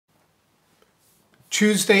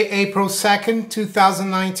Tuesday, April 2nd,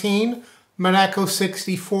 2019, Maneco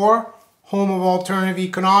 64, home of alternative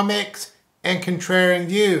economics and contrarian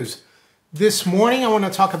views. This morning I want to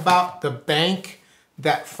talk about the bank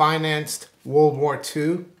that financed World War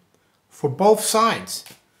II for both sides,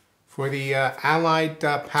 for the Allied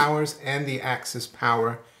powers and the Axis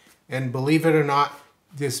power. And believe it or not,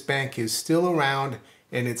 this bank is still around,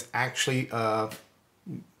 and it's actually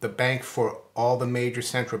the bank for all the major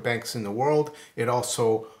central banks in the world. It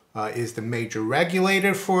also is the major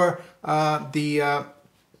regulator for the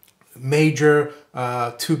major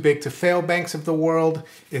too big to fail banks of the world.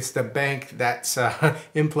 It's the bank that's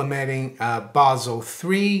implementing Basel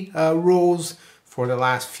III rules for the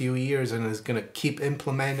last few years and is going to keep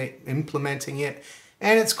implementing it.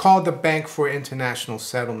 And it's called the Bank for International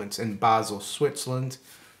Settlements in Basel, Switzerland.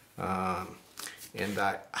 And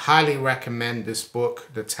I highly recommend this book,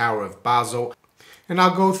 The Tower of Basel. And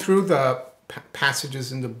I'll go through the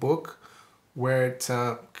passages in the book where it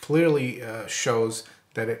clearly shows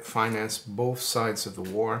that it financed both sides of the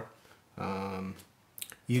war.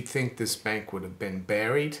 You'd think this bank would have been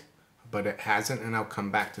buried, but it hasn't, and I'll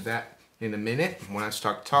come back to that in a minute when I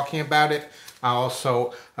start talking about it. I'll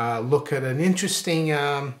also look at an interesting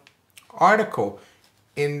article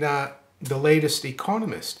in the latest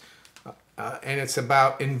Economist. And it's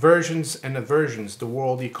about inversions and aversions, the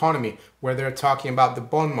world economy, where they're talking about the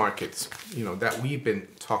bond markets, you know, that we've been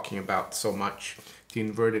talking about so much, the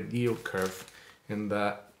inverted yield curve. And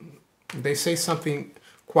they say something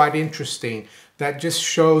quite interesting that just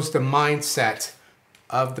shows the mindset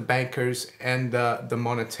of the bankers and the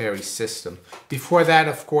monetary system. Before that,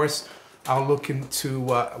 of course, I'll look into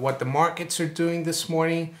what the markets are doing this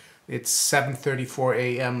morning. It's 7:34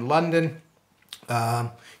 a.m. London.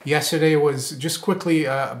 Yesterday was, just quickly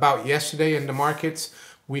about yesterday in the markets,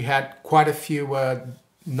 we had quite a few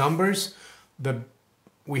numbers.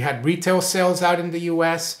 We had retail sales out in the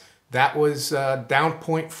US. That was down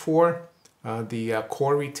 0.4. The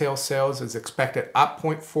core retail sales is expected up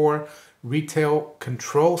 0.4. Retail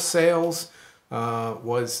control sales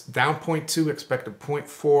was down 0.2, expected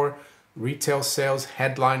 0.4. Retail sales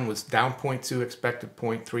headline was down 0.2, expected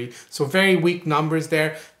 0.3. So very weak numbers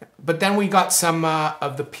there. But then we got some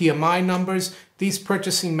of the PMI numbers. These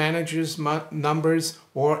purchasing managers numbers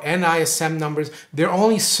or NISM numbers, they're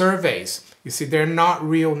only surveys. You see, they're not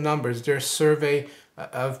real numbers. They're a survey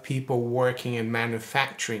of people working in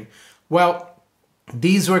manufacturing. Well,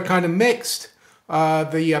 these were kind of mixed.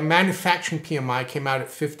 The manufacturing PMI came out at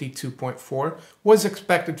 52.4, was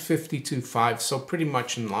expected 52.5, so pretty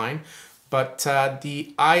much in line. But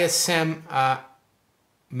the ISM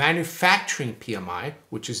manufacturing PMI,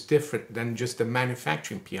 which is different than just the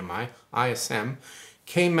manufacturing PMI, ISM,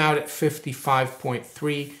 came out at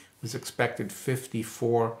 55.3, was expected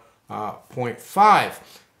 54.5.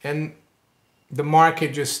 And the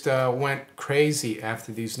market just went crazy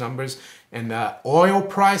after these numbers, and the oil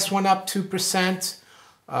price went up 2%.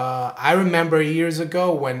 I remember years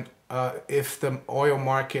ago when if the oil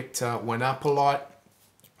market went up a lot,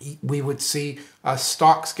 we would see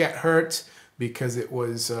stocks get hurt because it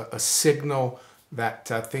was a signal that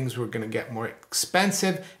things were going to get more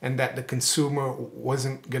expensive and that the consumer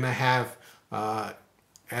wasn't going to have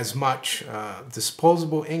as much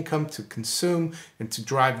disposable income to consume and to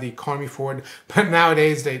drive the economy forward. But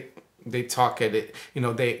nowadays they talk at it, you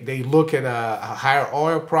know, they look at a higher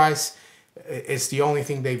oil price. It's the only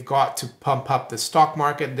thing they've got to pump up the stock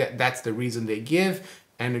market. That's the reason they give.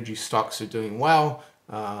 Energy stocks are doing well.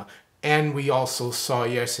 And we also saw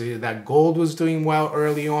yesterday that gold was doing well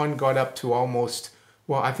early on, got up to almost,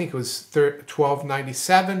 well, I think it was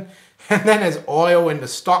 $12.97. And then as oil and the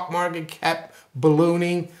stock market kept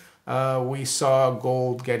ballooning, we saw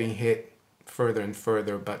gold getting hit further and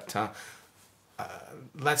further. But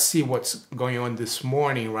let's see what's going on this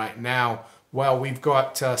morning right now. Well, we've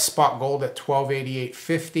got spot gold at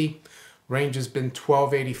 $1288.50. Range has been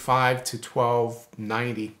 $1285 to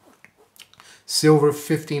 $1290. Silver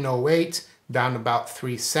 $1508, down about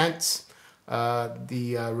 3 cents.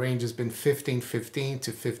 The range has been $1515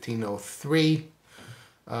 to $1503.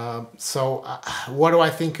 So what do I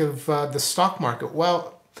think of the stock market?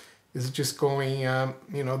 Well, it's just going,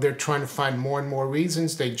 you know, they're trying to find more and more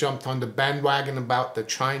reasons. They jumped on the bandwagon about the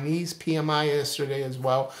Chinese PMI yesterday as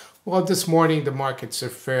well. Well, this morning the markets are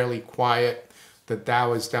fairly quiet. The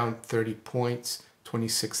Dow is down 30 points,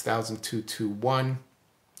 26,221.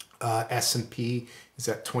 S&P is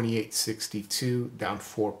at 2862, down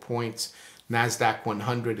 4 points. NASDAQ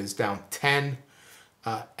 100 is down 10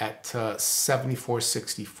 at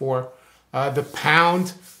 74.64. The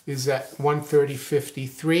pound is at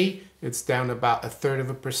 130.53. It's down about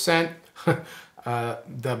 1/3%.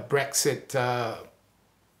 The Brexit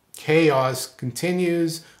chaos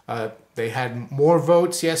continues. They had more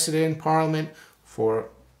votes yesterday in Parliament for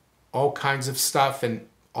all kinds of stuff, and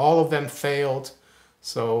all of them failed.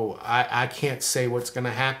 So I can't say what's going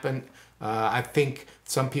to happen. I think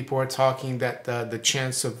some people are talking that the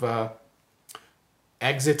chance of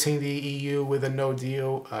exiting the EU with a no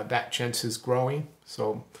deal, that chance is growing.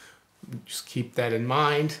 So just keep that in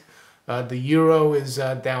mind. The euro is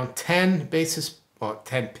down 10 pips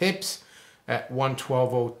at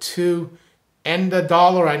 112.02. And the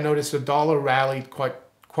dollar, I noticed the dollar rallied quite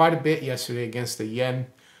a bit yesterday against the yen.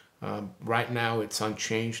 Right now it's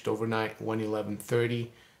unchanged overnight, 111.30,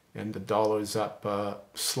 and the dollar is up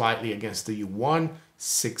slightly against the yuan,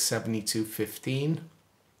 672.15.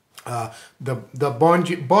 The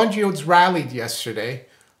bond yields rallied yesterday.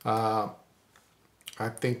 I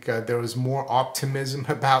think there was more optimism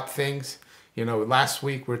about things. You know, last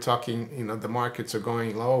week we're talking, you know, the markets are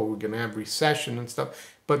going low, we're going to have recession and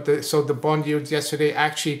stuff. But so the bond yields yesterday,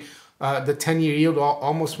 actually, the 10-year yield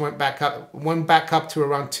almost went back up to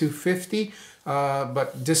around 250.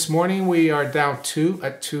 But this morning we are down 2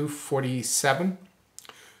 at 247.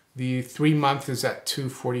 The 3-month is at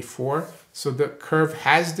 244. So the curve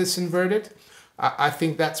has disinverted. I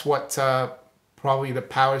think that's what probably the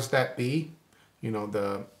powers that be, you know,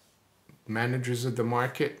 the managers of the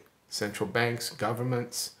market, central banks,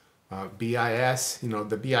 governments, BIS. You know,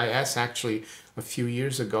 the BIS actually a few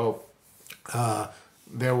years ago,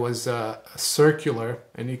 there was a circular,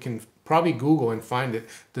 and you can probably Google and find it,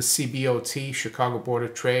 the CBOT, Chicago Board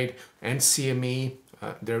of Trade, and CME,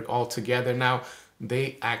 they're all together now.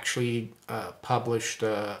 They actually published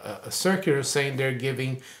a circular saying they're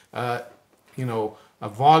giving, you know,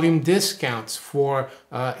 volume discounts for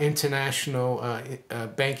international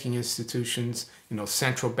banking institutions, you know,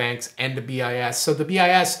 central banks and the BIS. So the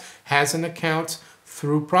BIS has an account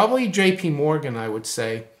through probably JP Morgan, I would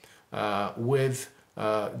say, with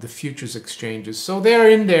the futures exchanges. So they're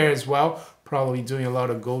in there as well, probably doing a lot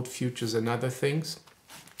of gold futures and other things.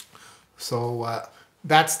 So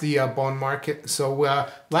that's the bond market. So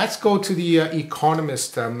let's go to the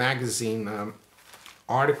Economist magazine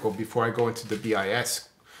article before I go into the BIS.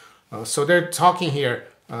 So they're talking here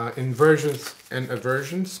inversions and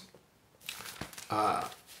aversions.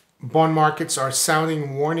 Bond markets are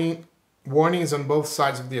sounding warnings on both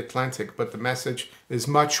sides of the Atlantic, but the message is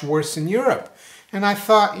much worse in Europe. And I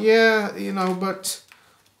thought, yeah, you know, but...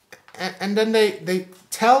 And then they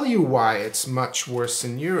tell you why it's much worse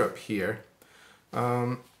in Europe here.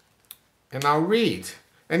 And I'll read.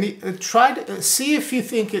 And try to see if you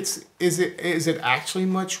think is it actually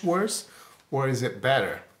much worse or is it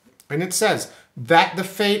better? And it says that the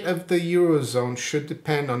fate of the Eurozone should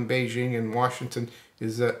depend on Beijing and Washington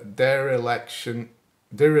is a dereliction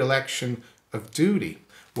of duty.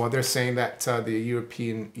 Well, they're saying that the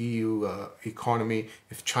European EU economy,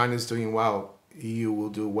 if China's doing well, EU will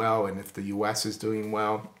do well, and if the US is doing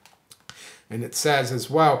well. And it says as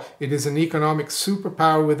well, it is an economic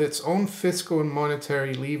superpower with its own fiscal and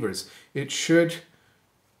monetary levers. It should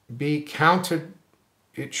be countering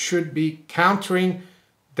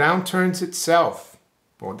downturns itself.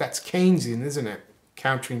 Well, that's Keynesian, isn't it?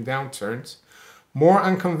 Countering downturns. More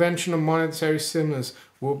unconventional monetary stimulus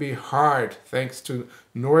will be hard thanks to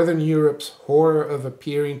Northern Europe's horror of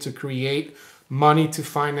appearing to create money to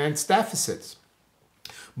finance deficits.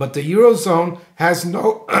 But the Eurozone has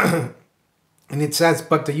no... And it says,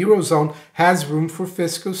 but the Eurozone has room for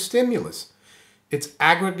fiscal stimulus. Its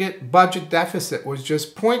aggregate budget deficit was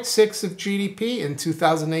just 0.6 of GDP in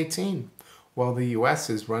 2018, while the US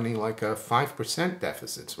is running like a 5%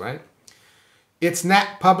 deficits, right? Its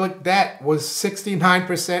net public debt was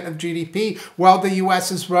 69% of GDP, while the US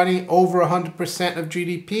is running over 100% of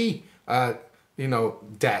GDP, you know,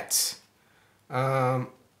 debts.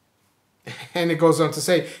 And it goes on to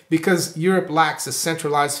say, because Europe lacks a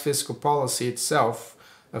centralized fiscal policy itself,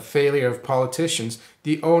 a failure of politicians,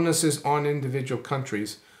 the onus is on individual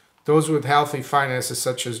countries. Those with healthy finances,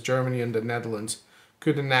 such as Germany and the Netherlands,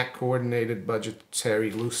 could enact coordinated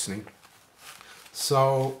budgetary loosening.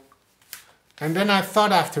 So, and then I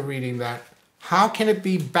thought after reading that, how can it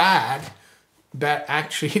be bad that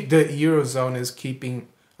actually the Eurozone is keeping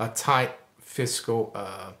a tight fiscal,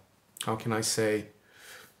 how can I say,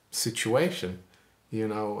 situation? You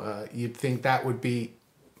know, you'd think that would be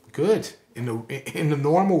good in the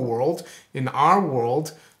normal world. In our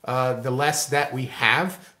world, the less that we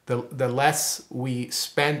have, the less we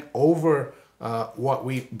spend over what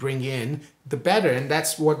we bring in, the better. And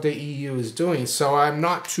that's what the EU is doing. So I'm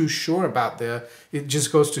not too sure about it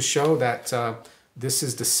just goes to show that this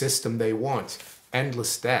is the system they want.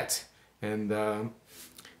 Endless debt. And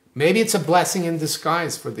maybe it's a blessing in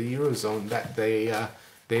disguise for the Eurozone that they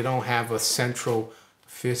don't have a central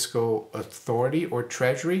fiscal authority or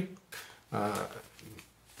treasury.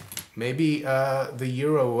 Maybe the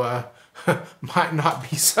euro might not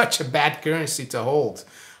be such a bad currency to hold.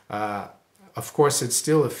 Of course, it's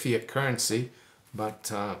still a fiat currency.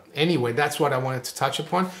 But anyway, that's what I wanted to touch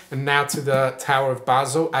upon. And now to the Tower of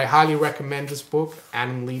Basel. I highly recommend this book,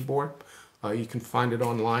 Adam Libor. You can find it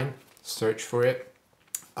online. Search for it.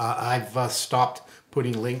 I've stopped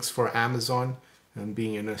putting links for Amazon and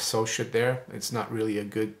being an associate there. It's not really a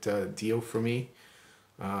good deal for me.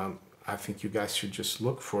 I think you guys should just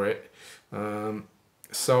look for it.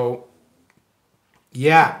 So,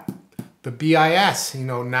 yeah, the BIS. You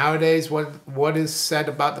know, nowadays, what is said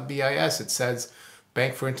about the BIS? It says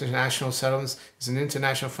Bank for International Settlements is an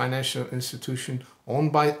international financial institution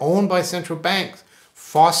owned by central banks,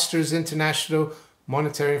 fosters international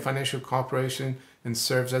monetary and financial cooperation, and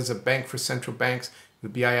serves as a bank for central banks. The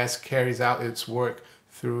BIS carries out its work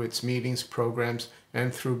through its meetings, programs,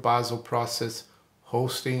 and through Basel process,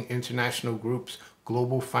 hosting international groups,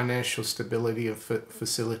 global financial stability, and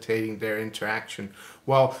facilitating their interaction.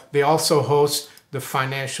 Well, they also host the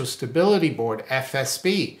Financial Stability Board,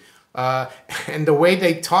 FSB. And the way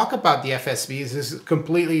they talk about the FSB is a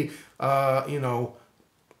completely,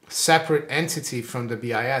 separate entity from the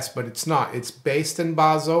BIS, but it's not. It's based in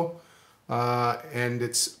Basel, and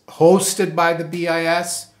it's hosted by the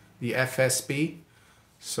BIS, the FSB.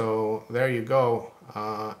 So there you go.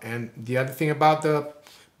 And the other thing about the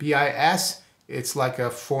BIS, it's like a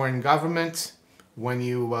foreign government. When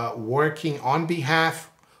you working on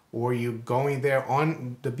behalf or you going there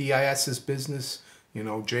on the BIS's business, you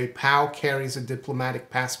know, Jay Powell carries a diplomatic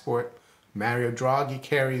passport, Mario Draghi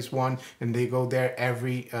carries one, and they go there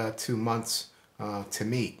every 2 months to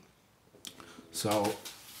meet. So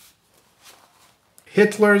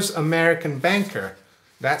Hitler's American banker,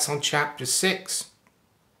 that's on chapter 6.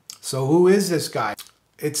 So who is this guy?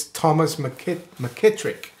 It's Thomas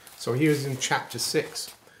McKittrick. So here's in chapter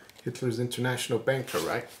 6, Hitler's international banker,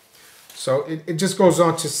 right? So it just goes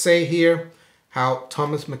on to say here how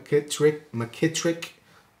Thomas McKittrick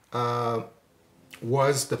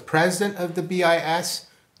was the president of the BIS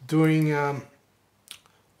during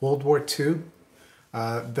World War II.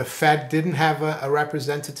 The Fed didn't have a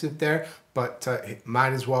representative there, but it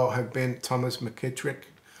might as well have been Thomas McKittrick.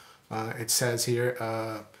 It says here,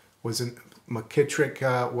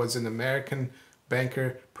 McKittrick was an American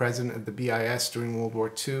banker, president of the BIS during World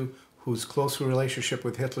War II, whose close relationship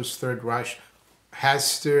with Hitler's Third Reich has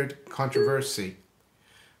stirred controversy.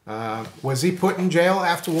 Was he put in jail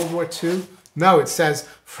after World War II? No, it says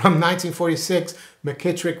from 1946,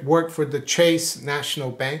 McKittrick worked for the Chase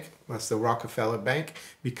National Bank, that's the Rockefeller Bank,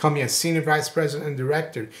 becoming a senior vice president and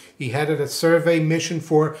director. He headed a survey mission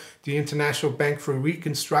for the International Bank for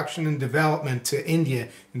Reconstruction and Development to India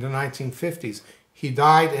in the 1950s. He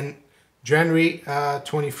died in January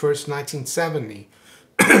 21st, 1970,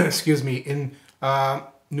 excuse me, in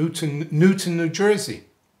Newton, New Jersey.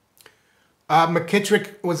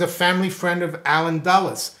 McKittrick was a family friend of Allen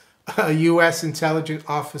Dulles, a U.S. intelligence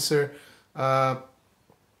officer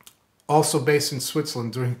also based in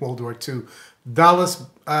Switzerland during World War II. Dulles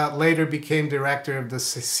later became director of the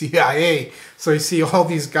CIA. So you see all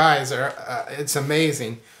these guys are, it's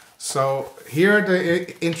amazing. So here are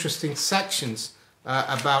the interesting sections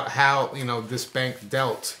about how, you know, this bank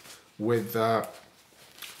dealt with the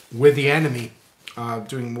enemy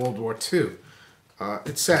during World War II.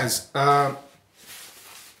 It says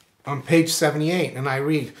on page 78, and I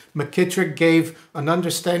read, McKittrick gave an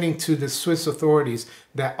understanding to the Swiss authorities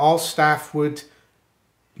that all staff would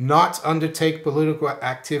not undertake political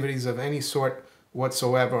activities of any sort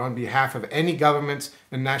whatsoever on behalf of any governments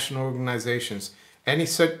and national organizations. Any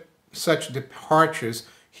such departures,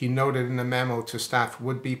 he noted in a memo to staff,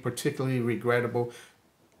 would be particularly regrettable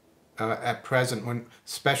at present when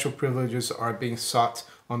special privileges are being sought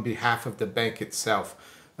on behalf of the bank itself.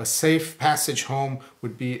 A safe passage home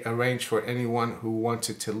would be arranged for anyone who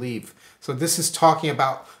wanted to leave. So this is talking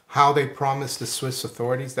about how they promised the Swiss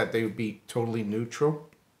authorities that they would be totally neutral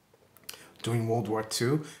during World War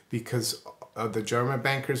II, because the German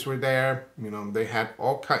bankers were there. You know, they had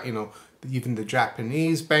all kind, you know, even the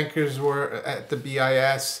Japanese bankers were at the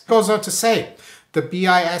BIS. It goes on to say, the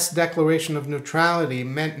BIS declaration of neutrality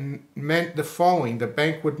meant the following: the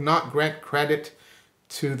bank would not grant credit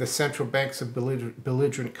to the central banks of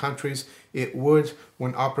belligerent countries. It would,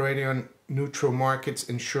 when operating on neutral markets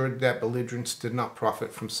ensured that belligerents did not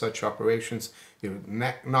profit from such operations. It would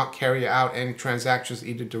not carry out any transactions,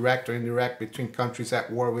 either direct or indirect, between countries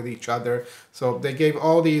at war with each other. So they gave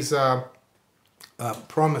all these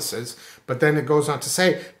promises, but then it goes on to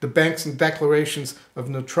say the bank's declarations of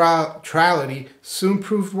neutrality soon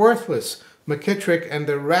proved worthless. McKittrick and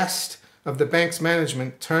the rest of the bank's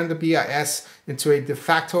management turned the BIS into a de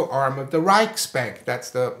facto arm of the Reichsbank.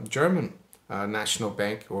 That's the German national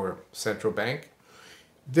bank or central bank.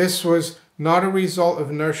 This was not a result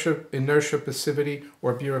of inertia, passivity,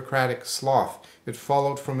 or bureaucratic sloth. It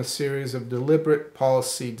followed from a series of deliberate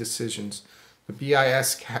policy decisions. The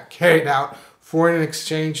BIS carried out foreign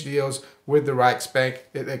exchange deals with the Reichsbank.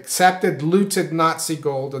 It accepted looted Nazi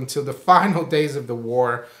gold until the final days of the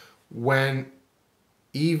war, when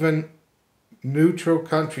even neutral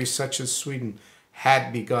countries such as Sweden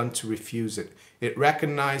had begun to refuse it. It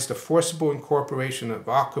recognized the forcible incorporation of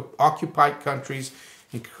occupied countries,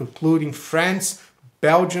 including France,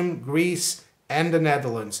 Belgium, Greece, and the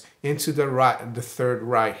Netherlands, into the Third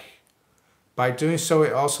Reich. By doing so,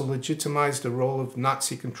 it also legitimized the role of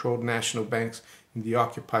Nazi-controlled national banks in the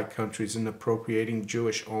occupied countries in appropriating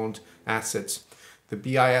Jewish-owned assets. The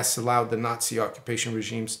BIS allowed the Nazi occupation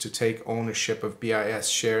regimes to take ownership of BIS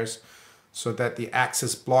shares, so that the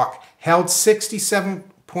Axis bloc held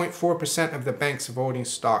 67.4% of the bank's voting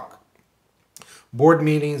stock. Board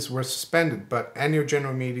meetings were suspended, but annual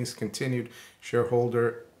general meetings continued.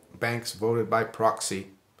 Shareholder banks voted by proxy.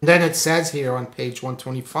 Then it says here on page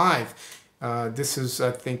 125, this is,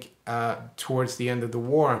 I think, towards the end of the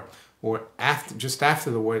war, or just after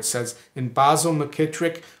the war, it says, in Basel,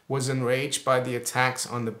 McKittrick was enraged by the attacks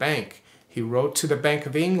on the bank. He wrote to the Bank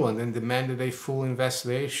of England and demanded a full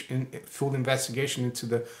investigation into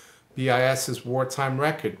the BIS's wartime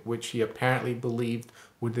record, which he apparently believed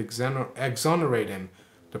would exonerate him.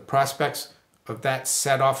 The prospects of that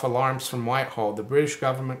set off alarms from Whitehall, the British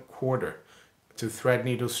government quarter, to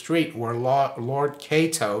Threadneedle Street, where Lord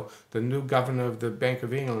Cato, the new governor of the Bank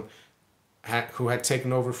of England, who had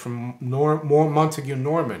taken over from Montague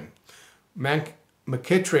Norman.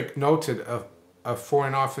 McKittrick noted a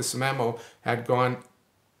Foreign Office memo had gone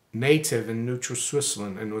native in neutral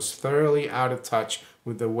Switzerland and was thoroughly out of touch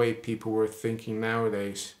with the way people were thinking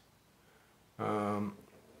nowadays.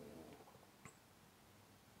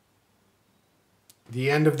 The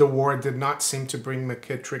end of the war did not seem to bring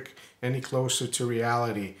McKittrick any closer to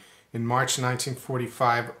reality. In March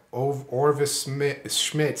 1945, Orvis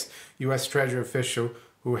Schmidt, U.S. Treasury official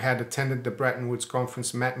who had attended the Bretton Woods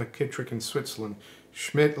Conference, met McKittrick in Switzerland.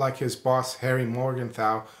 Schmidt, like his boss Harry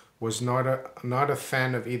Morgenthau, was not a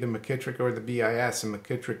fan of either McKittrick or the BIS, and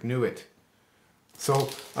McKittrick knew it. So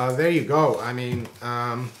there you go. I mean,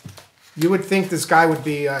 you would think this guy would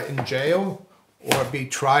be in jail or be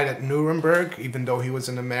tried at Nuremberg, even though he was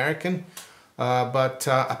an American. But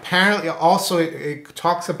apparently also it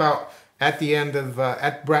talks about at the end of,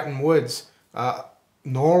 at Bretton Woods,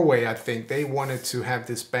 Norway, I think, they wanted to have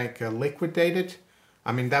this bank liquidated.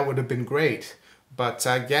 I mean, that would have been great. But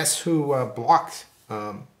guess who blocked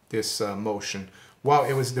this motion? Well,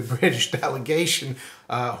 it was the British delegation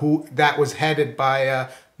that was headed by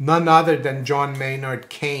none other than John Maynard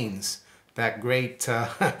Keynes, that great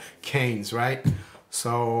Keynes, right?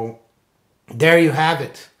 So there you have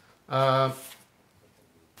it.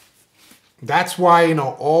 That's why, you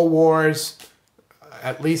know, all wars,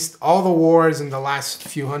 at least all the wars in the last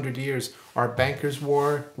few hundred years, are bankers'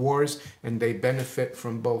 wars, and they benefit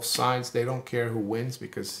from both sides. They don't care who wins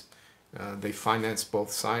because they finance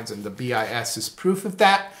both sides, and the BIS is proof of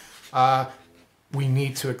that. We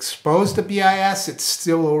need to expose the BIS. It's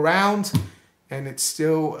still around, and it's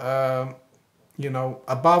still, you know,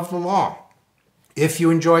 above the law. If you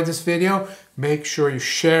enjoyed this video, make sure you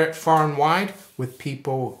share it far and wide with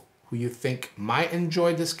people who you think might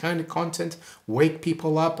enjoy this kind of content. Wake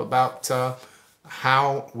people up about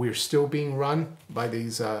how we're still being run by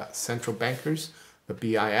these central bankers, the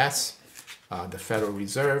BIS, the Federal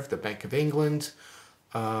Reserve, the Bank of England.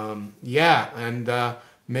 Yeah, and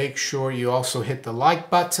make sure you also hit the like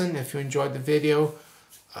button if you enjoyed the video.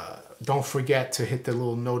 Don't forget to hit the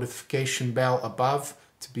little notification bell above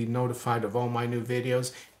to be notified of all my new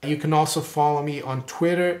videos. You can also follow me on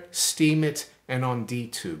Twitter, Steemit, and on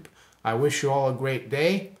DTube. I wish you all a great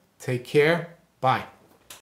day. Take care. Bye.